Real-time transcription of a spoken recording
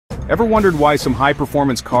Ever wondered why some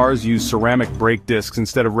high-performance cars use ceramic brake discs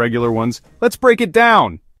instead of regular ones? Let's break it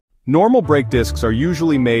down! Normal brake discs are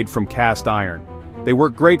usually made from cast iron. They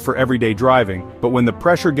work great for everyday driving, but when the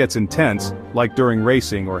pressure gets intense, like during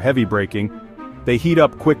racing or heavy braking, they heat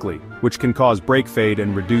up quickly, which can cause brake fade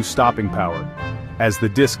and reduce stopping power. As the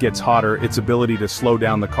disc gets hotter, its ability to slow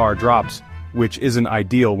down the car drops, which isn't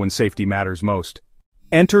ideal when safety matters most.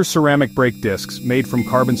 Enter ceramic brake discs, made from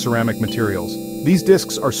carbon ceramic materials. These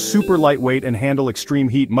discs are super lightweight and handle extreme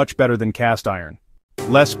heat much better than cast iron.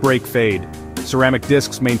 Less brake fade. Ceramic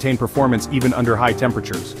discs maintain performance even under high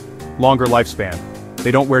temperatures. Longer lifespan.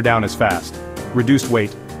 They don't wear down as fast. Reduced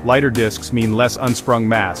weight. Lighter discs mean less unsprung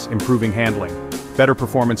mass, improving handling. Better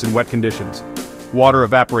performance in wet conditions. Water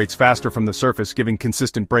evaporates faster from the surface, giving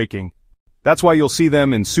consistent braking. That's why you'll see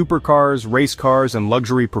them in supercars, race cars, and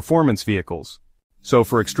luxury performance vehicles. So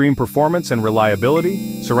for extreme performance and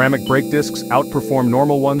reliability, ceramic brake discs outperform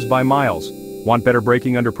normal ones by miles. Want better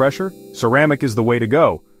braking under pressure? Ceramic is the way to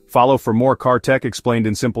go. Follow for more car tech explained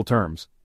in simple terms.